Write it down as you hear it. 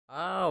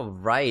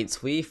Alright,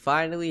 we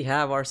finally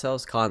have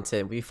ourselves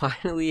content. We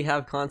finally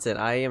have content.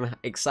 I am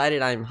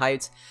excited, I'm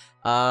hyped.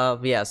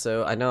 Yeah,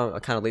 so I know I'm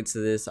kind of late to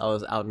this. I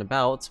was out and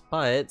about,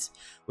 but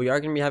we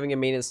are going to be having a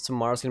maintenance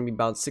tomorrow. It's going to be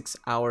about 6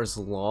 hours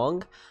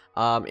long.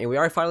 And we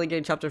are finally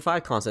getting chapter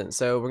 5 content.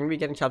 So we're going to be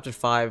getting chapter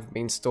 5,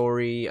 main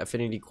story,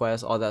 affinity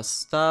quest, all that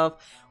stuff.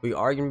 We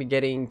are going to be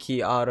getting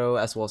Kiato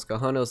as well as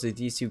Kahono. So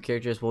these two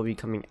characters will be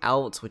coming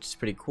out, which is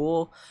pretty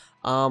cool.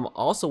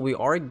 Also we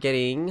are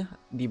getting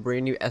the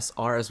brand new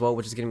SR as well,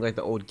 which is getting like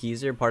the old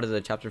geezer, part of the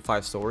chapter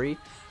 5 story.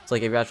 So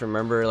like if you guys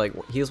remember, like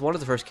he was one of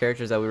the first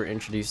characters that we were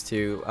introduced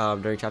to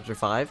during chapter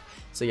 5.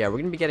 So yeah, we're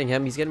gonna be getting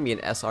him. He's gonna be an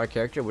SR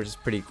character, which is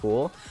pretty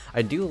cool.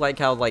 I do like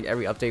how like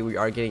every update we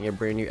are getting a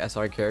brand new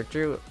SR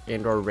character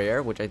and or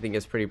rare, which I think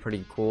is pretty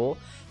cool,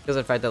 because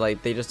of the fact that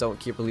like they just don't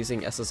keep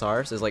releasing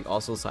SSRs as like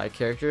also side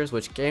characters,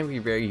 which can be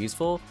very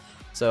useful.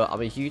 So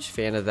I'm a huge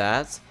fan of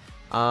that.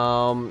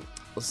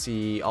 Let's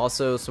see,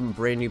 also some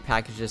brand new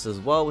packages as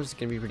well, which is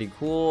gonna be pretty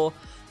cool.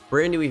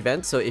 Brand new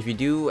events, so if you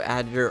do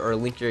add your or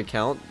link your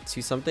account to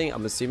something,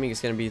 I'm assuming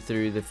it's gonna be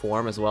through the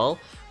forum as well.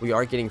 We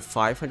are getting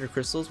 500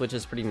 crystals, which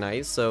is pretty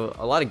nice. So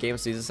a lot of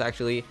games do this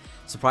actually.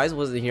 Surprised it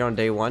wasn't here on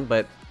day one,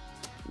 but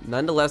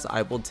nonetheless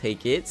I will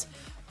take it.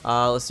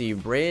 Let's see,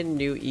 brand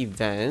new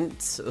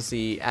event. Let's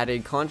see,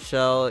 added conch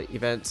shell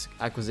event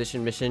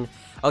acquisition mission.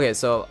 Okay,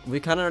 so we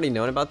kind of already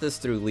known about this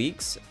through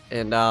leaks,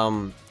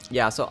 and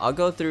yeah, so I'll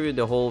go through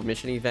the whole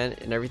mission event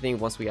and everything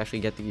once we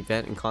actually get the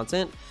event and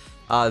content.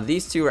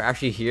 These two are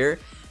actually here.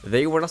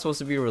 They were not supposed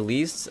to be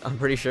released, I'm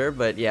pretty sure,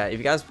 but yeah, if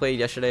you guys played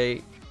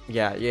yesterday,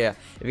 yeah, if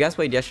you guys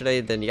played yesterday,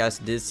 then you guys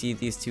did see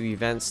these two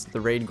events. The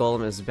raid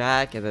golem is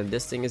back, and then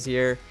this thing is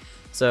here.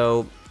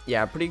 So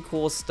yeah, pretty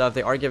cool stuff.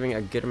 They are giving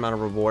a good amount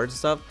of rewards and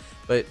stuff,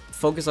 but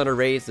focus on the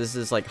raids. This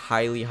is like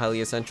highly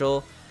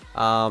essential.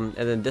 And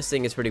then this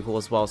thing is pretty cool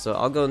as well. So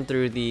I'll go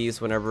through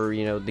these whenever,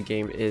 you know, the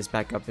game is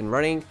back up and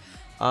running.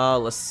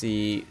 Let's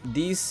see,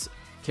 these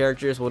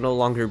characters will no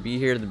longer be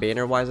here, the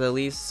banner wise at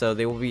least, so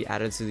they will be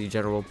added to the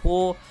general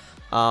pool.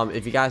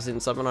 If you guys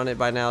didn't summon on it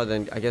by now,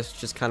 then I guess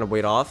just kind of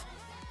wait off.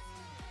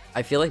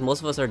 I feel like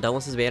most of us are done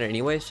with this banner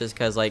anyways, just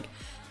because like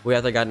we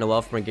either got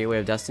Noelle from a Gateway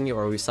of Destiny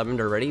or we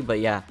summoned already. But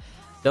yeah,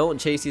 don't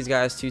chase these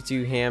guys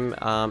too ham,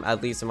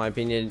 at least in my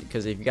opinion,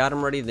 because if you got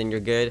them ready, then you're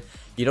good.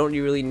 You don't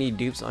really need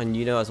dupes on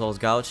as well as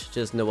Gouch,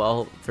 just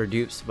Noelle for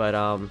dupes. But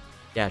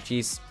yeah,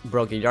 she's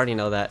broken, you already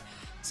know that.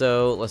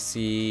 So let's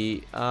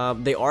see,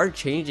 they are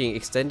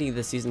extending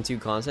the season 2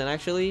 content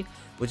actually,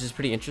 which is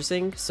pretty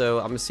interesting. So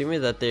I'm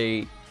assuming that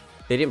they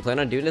didn't plan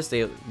on doing this.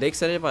 They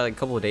extended it by like a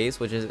couple of days,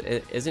 which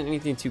isn't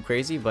anything too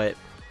crazy, but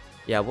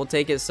yeah, we'll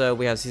take it. So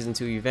we have season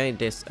 2 event,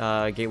 this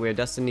Gateway of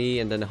Destiny,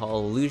 and then the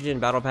whole Illusion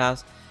battle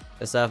pass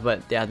and stuff.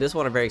 But yeah, this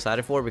one I'm very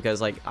excited for,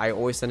 because like I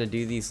always tend to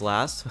do these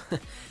last.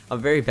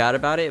 I'm very bad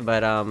about it,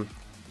 but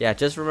yeah,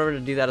 just remember to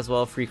do that as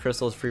well. Free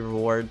crystals, free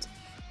rewards.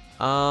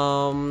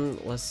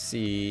 Let's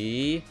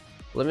see,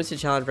 limited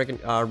challenge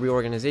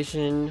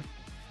reorganization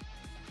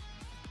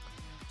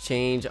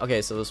change.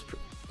 Okay, so it's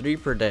 3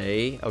 per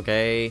day.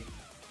 Okay,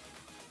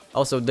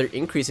 also they're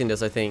increasing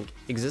this. I think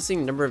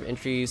existing number of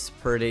entries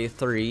per day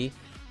 3,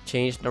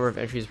 change number of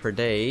entries per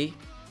day.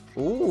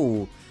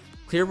 Ooh,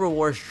 clear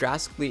rewards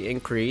drastically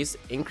increase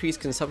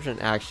consumption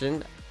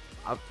action.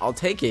 I'll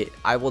take it.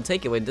 I will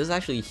take it. Wait, this is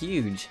actually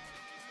huge.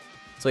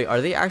 So wait, are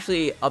they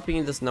actually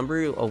upping this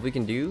number of we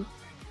can do?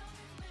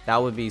 That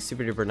would be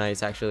super duper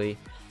nice actually.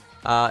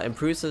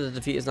 Improves so the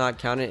defeat is not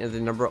counted in the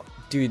number.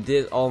 Dude,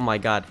 this, oh my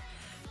god,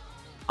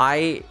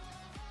 I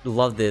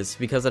love this,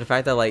 because of the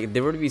fact that like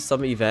there would be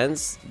some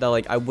events that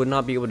like I would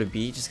not be able to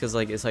beat just because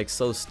like it's like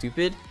so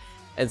stupid,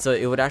 and so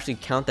it would actually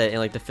count that in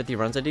like the 50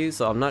 runs I do.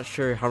 So I'm not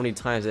sure how many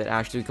times it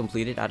actually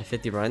completed out of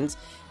 50 runs.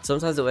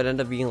 Sometimes it would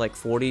end up being like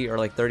 40 or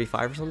like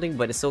 35 or something,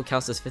 but it still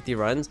counts as 50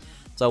 runs.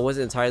 So I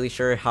wasn't entirely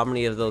sure how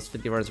many of those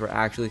 50 runs were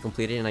actually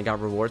completed and I got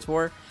rewards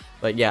for.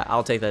 But yeah,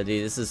 I'll take that,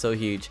 dude. This is so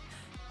huge.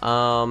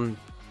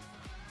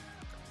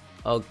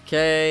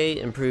 Okay,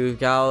 improve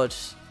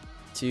Gouch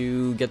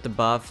to get the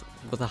buff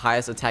with the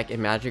highest attack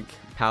and magic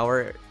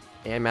power.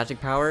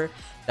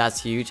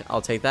 That's huge.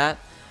 I'll take that.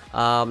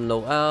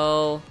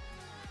 Noelle,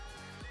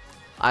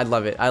 I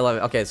love it.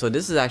 Okay, so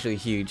this is actually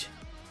huge.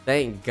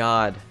 Thank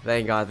God.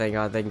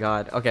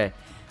 Okay,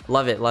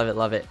 love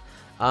it.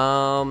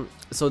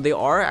 So they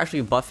are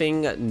actually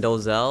buffing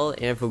Nozel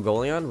and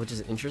Fugolion, which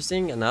is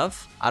interesting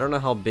enough. I don't know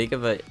how big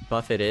of a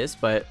buff it is,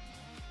 but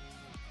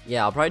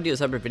yeah, I'll probably do a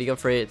separate video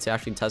for it to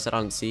actually test it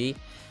on and see,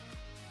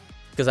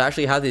 because I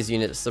actually have these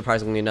units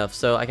surprisingly enough,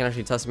 so I can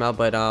actually test them out.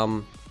 But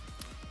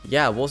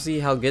yeah, we'll see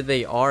how good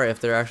they are, if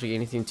they're actually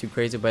anything too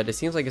crazy, but it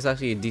seems like it's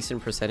actually a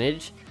decent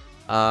percentage.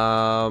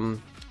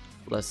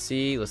 Let's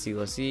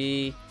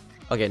see.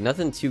 Okay,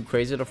 nothing too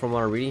crazy though from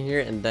what I'm reading here,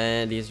 and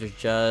then these are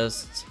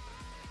just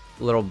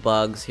little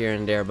bugs here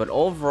and there, but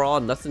overall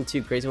nothing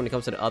too crazy when it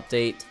comes to the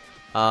update.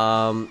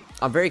 I'm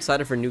very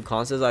excited for new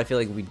consoles. I feel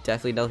like we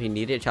definitely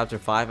need it. Chapter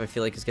 5, I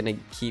feel like it's gonna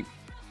keep,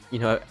 you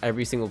know,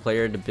 every single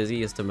player the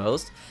busiest the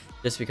most,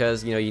 just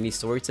because, you know, you need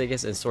story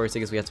tickets, and story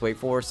tickets we have to wait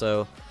for.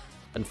 So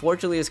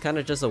Unfortunately, it's kind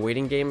of just a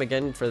waiting game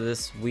again for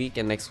this week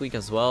and next week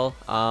as well.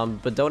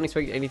 But don't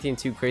expect anything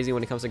too crazy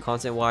when it comes to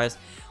content wise.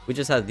 We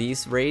just have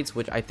these raids,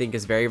 which I think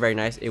is very, very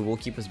nice. It will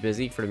keep us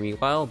busy for the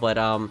meanwhile. But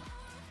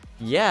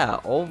yeah,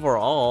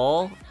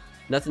 overall,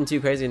 nothing too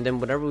crazy. And then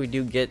whenever we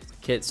do get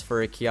kits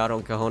for Kiato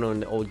and Kahono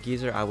and the old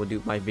geezer, I will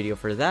do my video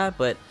for that.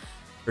 But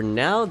for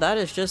now, that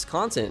is just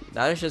content.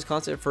 That is just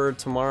content for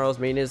tomorrow's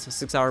maintenance,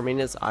 6-hour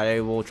maintenance.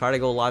 I will try to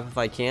go live if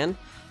I can.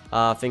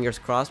 Fingers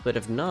crossed. But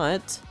if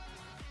not,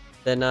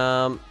 then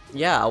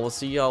yeah, I will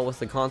see y'all with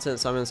the content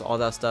summons, all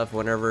that stuff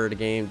whenever the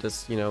game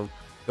just, you know,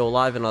 go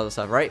live and all that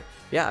stuff, right?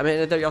 Yeah, I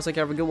mean, y'all take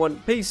care, have a good one.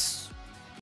 Peace.